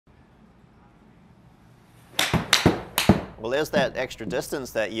Well, there's that extra distance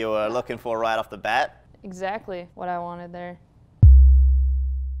that you were looking for right off the bat. Exactly what I wanted there.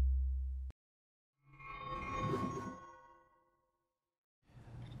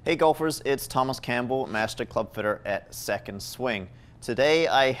 Hey golfers, it's Thomas Campbell, Master Club Fitter at Second Swing. Today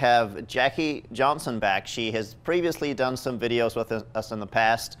I have Jackie Johnson back. She has previously done some videos with us in the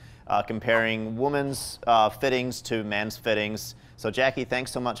past comparing women's fittings to men's fittings. So Jackie,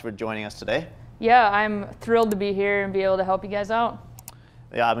 thanks so much for joining us today. Yeah, I'm thrilled to be here and be able to help you guys out.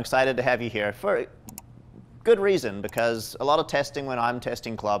 Yeah, I'm excited to have you here for good reason, because a lot of testing when I'm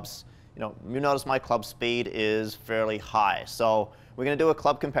testing clubs, you notice my club speed is fairly high. So we're going to do a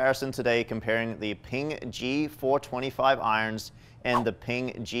club comparison today comparing the PING G425 irons and the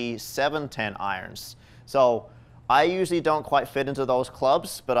PING G710 irons. So I usually don't quite fit into those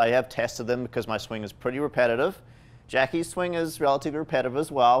clubs, but I have tested them because my swing is pretty repetitive. Jackie's swing is relatively repetitive as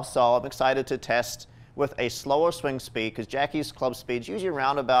well, so I'm excited to test with a slower swing speed because Jackie's club speed is usually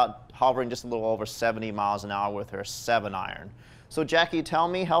around about hovering just a little over 70 miles an hour with her 7-iron. So Jackie, tell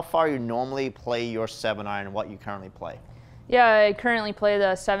me how far you normally play your 7-iron and what you currently play. Yeah, I currently play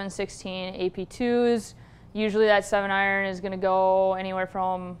the 716 AP2s. Usually that 7-iron is going to go anywhere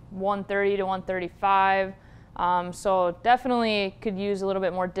from 130 to 135. So definitely could use a little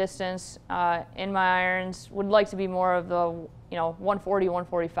bit more distance in my irons. Would like to be more of the 140,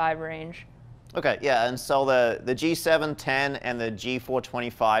 145 range. Okay, yeah, and so the G710 and the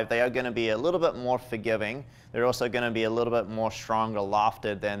G425, they are going to be a little bit more forgiving. They're also going to be a little bit more stronger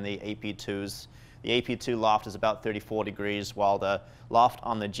lofted than the AP2s. The AP2 loft is about 34 degrees, while the loft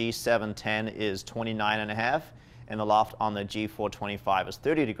on the G710 is 29.5, and the loft on the G425 is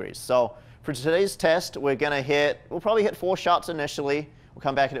 30 degrees. So for today's test, we'll probably hit 4 shots initially. We'll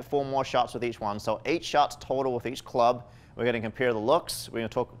come back and hit 4 more shots with each one. So 8 shots total with each club. We're going to compare the looks. We're going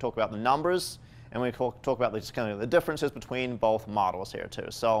to talk about the numbers, and we're going to talk about the differences between both models here too.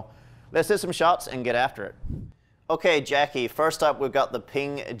 So let's hit some shots and get after it. Okay, Jackie, first up we've got the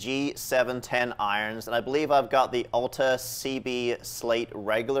PING G710 irons, and I believe I've got the Ulta CB Slate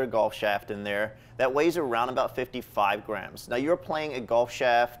regular golf shaft in there. That weighs around about 55 grams. Now you're playing a golf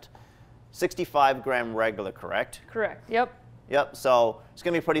shaft 65 gram regular, correct? Correct, yep. Yep, so it's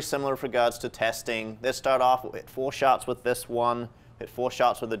going to be pretty similar with regards to testing. Let's start off, we'll hit 4 shots with this one, hit 4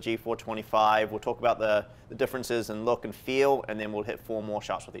 shots with the G425. We'll talk about the differences in look and feel, and then we'll hit 4 more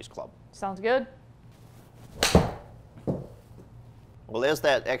shots with each club. Sounds good. Well, there's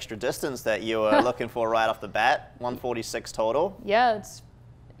that extra distance that you were looking for right off the bat, 146 total. Yeah, it's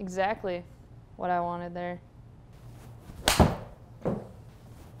exactly what I wanted there.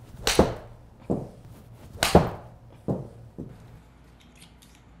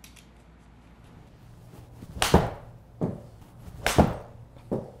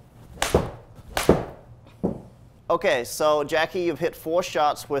 Okay, so Jackie, you've hit 4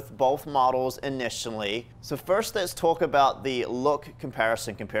 shots with both models initially. So first let's talk about the look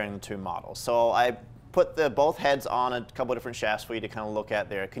comparison comparing the 2 models. So I put both heads on a couple of different shafts for you to kind of look at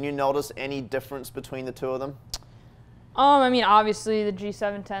there. Can you notice any difference between the 2 of them? I mean, obviously the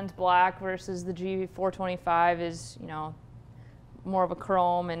G710 is black versus the G425 is, more of a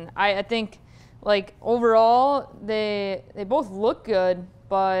chrome. And I think, like, overall, they both look good,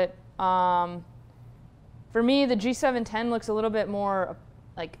 but for me, the G710 looks a little bit more,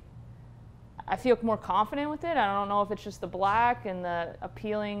 like, I feel more confident with it. I don't know if it's just the black and the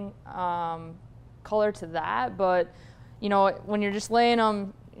appealing color to that, but, when you're just laying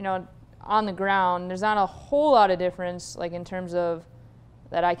them, on the ground, there's not a whole lot of difference, like, in terms of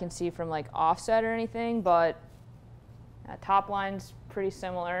that I can see from, like, offset or anything, but top line's pretty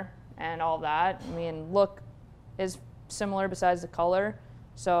similar and all that. I mean, look is similar besides the color,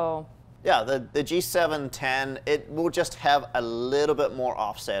 so. Yeah, the G710, it will just have a little bit more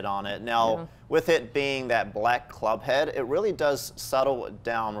offset on it. Now, with it being that black club head, it really does settle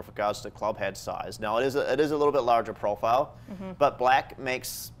down with regards to club head size. Now, it is a little bit larger profile, but black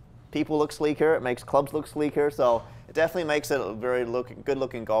makes people look sleeker, it makes clubs look sleeker, so it definitely makes it a very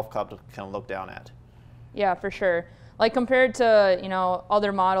good-looking golf club to kind of look down at. Yeah, for sure. Like, compared to,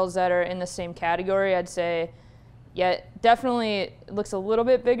 other models that are in the same category, I'd say, yeah, definitely it looks a little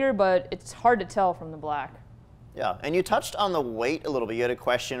bit bigger, but it's hard to tell from the black. Yeah, and you touched on the weight a little bit. You had a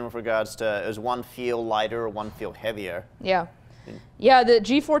question with regards to, does one feel lighter or one feel heavier? Yeah. Yeah, the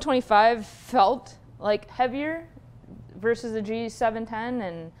G425 felt like heavier versus the G710,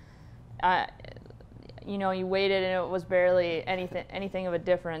 and you know, you weighed it and it was barely anything of a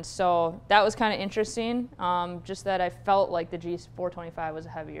difference. So that was kind of interesting. Just that I felt like the G425 was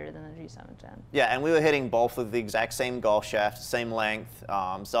heavier than the G710. Yeah, and we were hitting both with the exact same golf shaft, same length.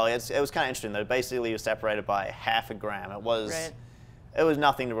 So it was kind of interesting. They basically were separated by half a gram. It was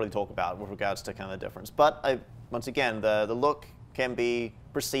nothing to really talk about with regards to kind of the difference. But once again, the look can be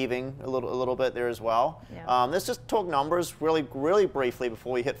perceiving a little bit there as well. Yeah. Let's just talk numbers really briefly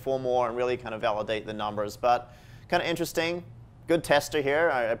before we hit 4 more and really kind of validate the numbers. But kind of interesting, good tester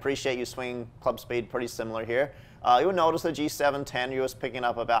here. I appreciate you swinging club speed pretty similar here. You'll notice the G710, you was picking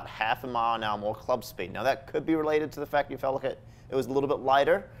up about half a mile an hour more club speed. Now that could be related to the fact you felt like it was a little bit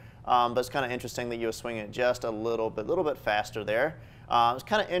lighter, but it's kind of interesting that you were swinging it just a little bit faster there. It's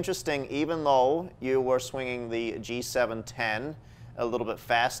kind of interesting, even though you were swinging the G710 a little bit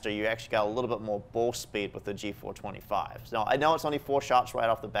faster, you actually got a little bit more ball speed with the G425. So I know it's only 4 shots right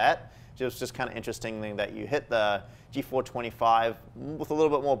off the bat. It was just kind of interesting that you hit the G425 with a little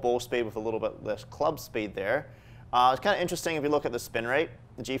bit more ball speed with a little bit less club speed there. It's kind of interesting if you look at the spin rate.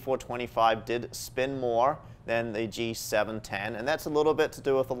 The G425 did spin more than the G710, and that's a little bit to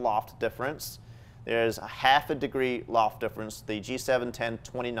do with the loft difference. There's a half a degree loft difference. The G710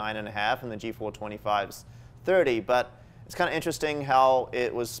 29.5 and the G425's 30, but it's kind of interesting how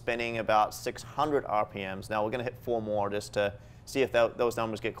it was spinning about 600 RPMs. Now we're going to hit 4 more just to see if those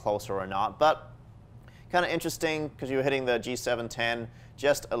numbers get closer or not. But kind of interesting because you were hitting the G710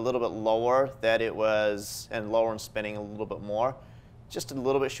 just a little bit lower that it was, and lower in spinning a little bit more. Just a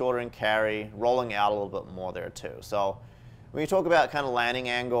little bit shorter in carry, rolling out a little bit more there too. So when you talk about kind of landing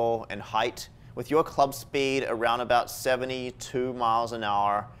angle and height, with your club speed around about 72 miles an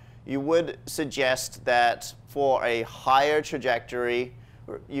hour, you would suggest that for a higher trajectory,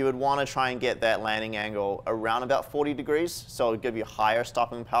 you would want to try and get that landing angle around about 40 degrees, so it would give you higher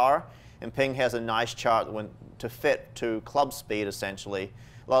stopping power. And Ping has a nice chart to fit to club speed, essentially.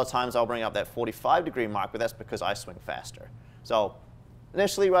 A lot of times I'll bring up that 45-degree mark, but that's because I swing faster. So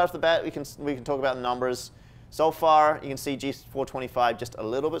initially, right off the bat, we can talk about the numbers. So far, you can see G425 just a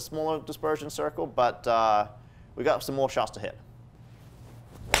little bit smaller dispersion circle, but we got some more shots to hit.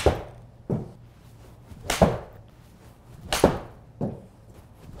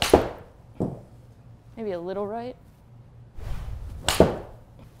 Maybe a little right.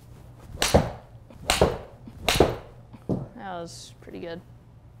 That was pretty good.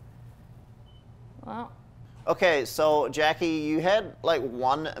 Well. Okay, so Jackie, you had like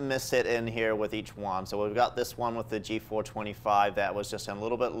 1 miss hit in here with each one. So we've got this one with the G425 that was just a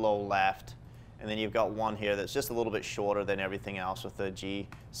little bit low left. And then you've got one here that's just a little bit shorter than everything else with the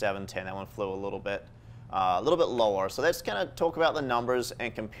G710. That one flew a little bit lower. So let's kind of talk about the numbers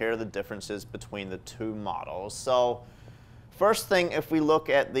and compare the differences between the 2 models. So first thing, if we look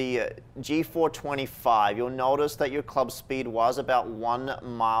at the G425, you'll notice that your club speed was about 1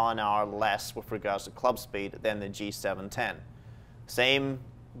 mile an hour less with regards to club speed than the G710. Same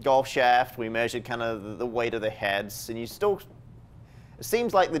golf shaft, we measured kind of the weight of the heads, and it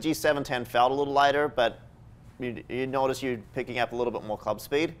seems like the G710 felt a little lighter, but you notice you're picking up a little bit more club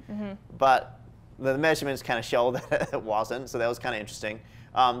speed. Mm-hmm. But the measurements kind of show that it wasn't, so that was kind of interesting.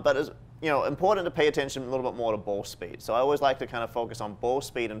 But it's important to pay attention a little bit more to ball speed. So I always like to kind of focus on ball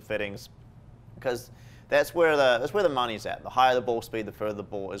speed and fittings because that's where the money's at. The higher the ball speed, the further the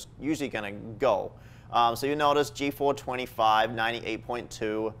ball is usually going to go. So you notice G425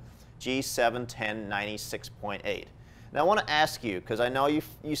 98.2, G710 96.8. Now I want to ask you, because I know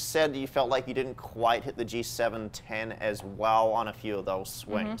you said you felt like you didn't quite hit the G710 as well on a few of those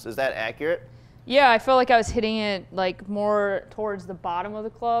swings. Mm-hmm. Is that accurate? Yeah, I felt like I was hitting it like more towards the bottom of the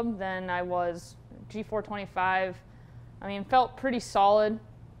club than I was G425. I mean, felt pretty solid,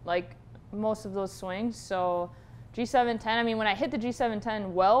 like most of those swings. So G710, I mean, when I hit the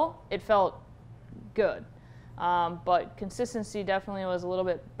G710 well, it felt good. But consistency definitely was a little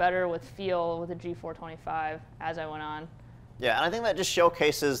bit better with feel with the G425 as I went on. Yeah, and I think that just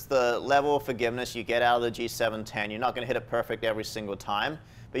showcases the level of forgiveness you get out of the G710. You're not going to hit it perfect every single time,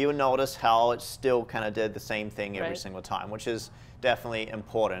 but you'll notice how it still kind of did the same thing every single time, which is definitely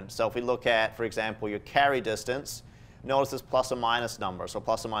important. So if we look at, for example, your carry distance, notice this plus or minus number. So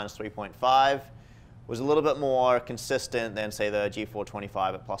plus or minus 3.5 was a little bit more consistent than, say, the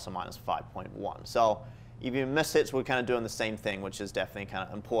G425 at plus or minus 5.1. So if you miss hits, we're kind of doing the same thing, which is definitely kind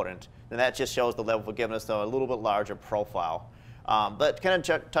of important. And that just shows the level of forgiveness, though, a little bit larger profile. But kind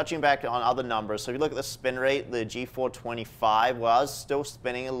of touching back on other numbers, so if you look at the spin rate, the G425 was still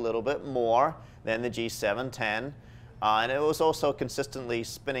spinning a little bit more than the G710. And it was also consistently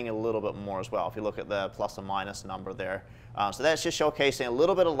spinning a little bit more as well, if you look at the plus or minus number there. So that's just showcasing a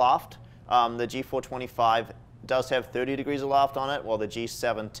little bit of loft, The G425 does have 30 degrees of loft on it, while the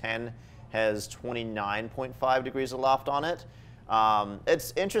G710 has 29.5 degrees of loft on it.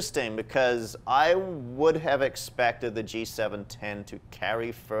 It's interesting because I would have expected the G710 to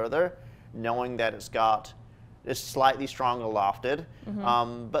carry further, knowing that it's slightly stronger lofted.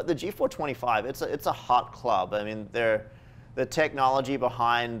 But the G425, it's a hot club. I mean, the technology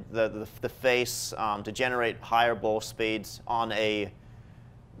behind the face to generate higher ball speeds on a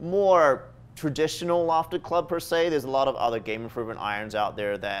more traditional lofted club per se. There's a lot of other game improvement irons out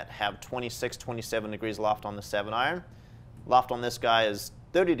there that have 26, 27 degrees loft on the 7-iron. Loft on this guy is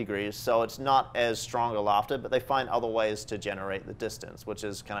 30 degrees, so it's not as strong or lofted, but they find other ways to generate the distance, which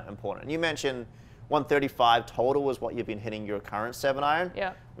is kind of important. And you mentioned 135 total was what you've been hitting your current 7-iron.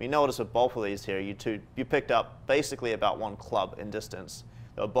 Yeah. We notice with both of these here, you picked up basically about one club in distance.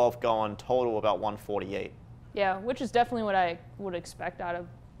 They were both going total about 148. Yeah, which is definitely what I would expect out of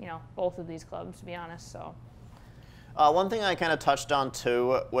both of these clubs, to be honest. So. One thing I kind of touched on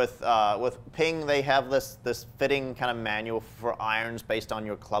too with Ping, they have this fitting kind of manual for irons based on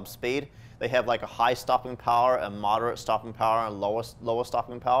your club speed. They have like a high stopping power, a moderate stopping power, and lower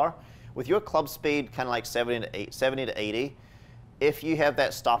stopping power. With your club speed, kind of like 70 to 80, if you have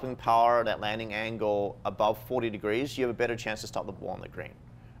that stopping power, that landing angle above 40 degrees, you have a better chance to stop the ball on the green.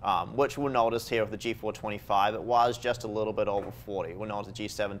 Which we'll notice here with the G425, it was just a little bit over 40. We'll notice the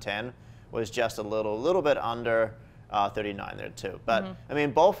G710 was just a little bit under 39 there too. But I mean,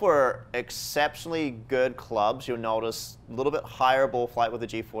 both were exceptionally good clubs. You'll notice a little bit higher ball flight with the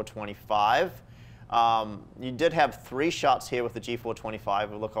G425. You did have 3 shots here with the G425. If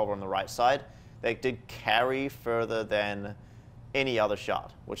we look over on the right side, they did carry further than any other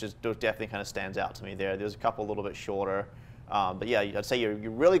shot, which is definitely kind of stands out to me there. There's a couple a little bit shorter. But yeah, I'd say your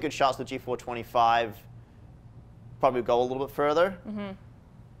really good shots with the G425 probably go a little bit further.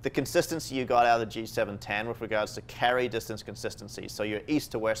 The consistency you got out of the G710 with regards to carry distance consistency, so your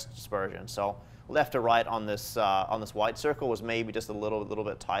east to west dispersion, so left to right on this white circle was maybe just a little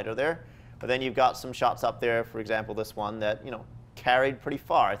bit tighter there. But then you've got some shots up there, for example, this one that carried pretty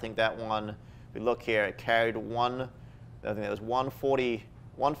far. I think that one, if we look here, it carried I think it was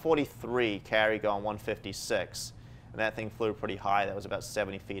 143 carry going 156. And that thing flew pretty high. That was about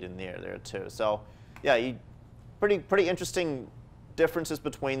 70 feet in the air there too. So yeah, pretty interesting differences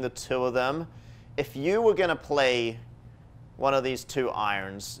between the two of them. If you were going to play one of these 2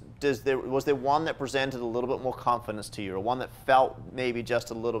 irons, was there one that presented a little bit more confidence to you, or one that felt maybe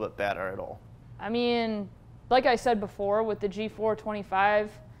just a little bit better at all? I mean, like I said before, with the G425,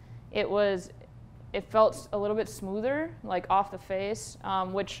 it felt a little bit smoother, like off the face,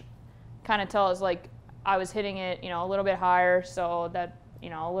 which kind of tells like I was hitting it, a little bit higher, so that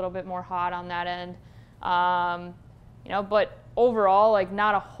a little bit more hot on that end. But overall, like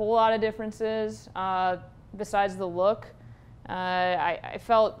not a whole lot of differences besides the look. I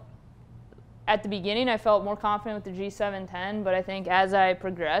felt at the beginning I felt more confident with the G710, but I think as I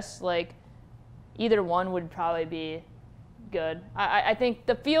progressed, like either one would probably be good. I think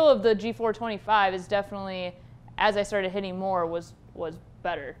the feel of the G425 is definitely, as I started hitting more, was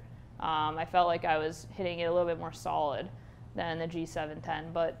better. I felt like I was hitting it a little bit more solid than the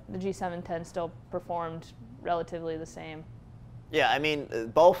G710, but the G710 still performed relatively the same. Yeah, I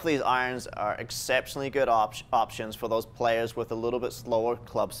mean, both of these irons are exceptionally good options for those players with a little bit slower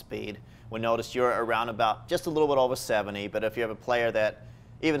club speed. We notice you're around about just a little bit over 70, but if you have a player that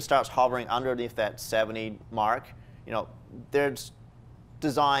even starts hovering underneath that 70 mark, they're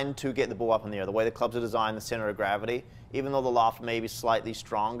designed to get the ball up in the air. The way the clubs are designed, the center of gravity, even though the loft may be slightly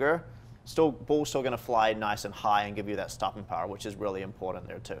stronger, ball's still going to fly nice and high and give you that stopping power, which is really important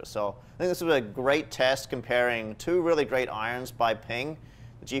there too. So I think this was a great test comparing 2 really great irons by Ping.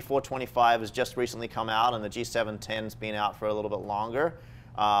 The G425 has just recently come out, and the G710's been out for a little bit longer.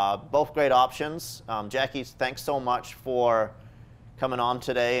 Both great options. Jackie, thanks so much for coming on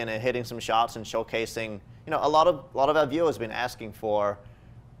today and hitting some shots and showcasing. A lot of our viewers have been asking for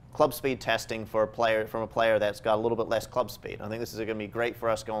club speed testing from a player that's got a little bit less club speed. I think this is going to be great for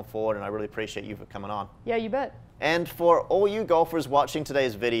us going forward, and I really appreciate you for coming on. Yeah, you bet. And for all you golfers watching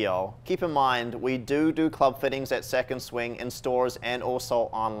today's video, keep in mind we do club fittings at Second Swing in stores and also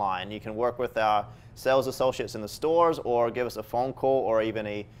online. You can work with our sales associates in the stores, or give us a phone call, or even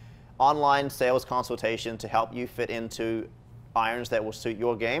a online sales consultation to help you fit into irons that will suit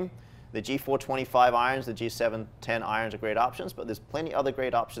your game. The G425 irons, the G710 irons are great options, but there's plenty other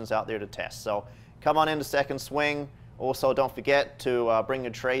great options out there to test. So come on into Second Swing. Also, don't forget to bring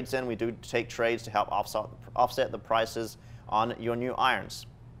your trades in. We do take trades to help offset the prices on your new irons.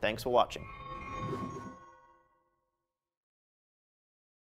 Thanks for watching.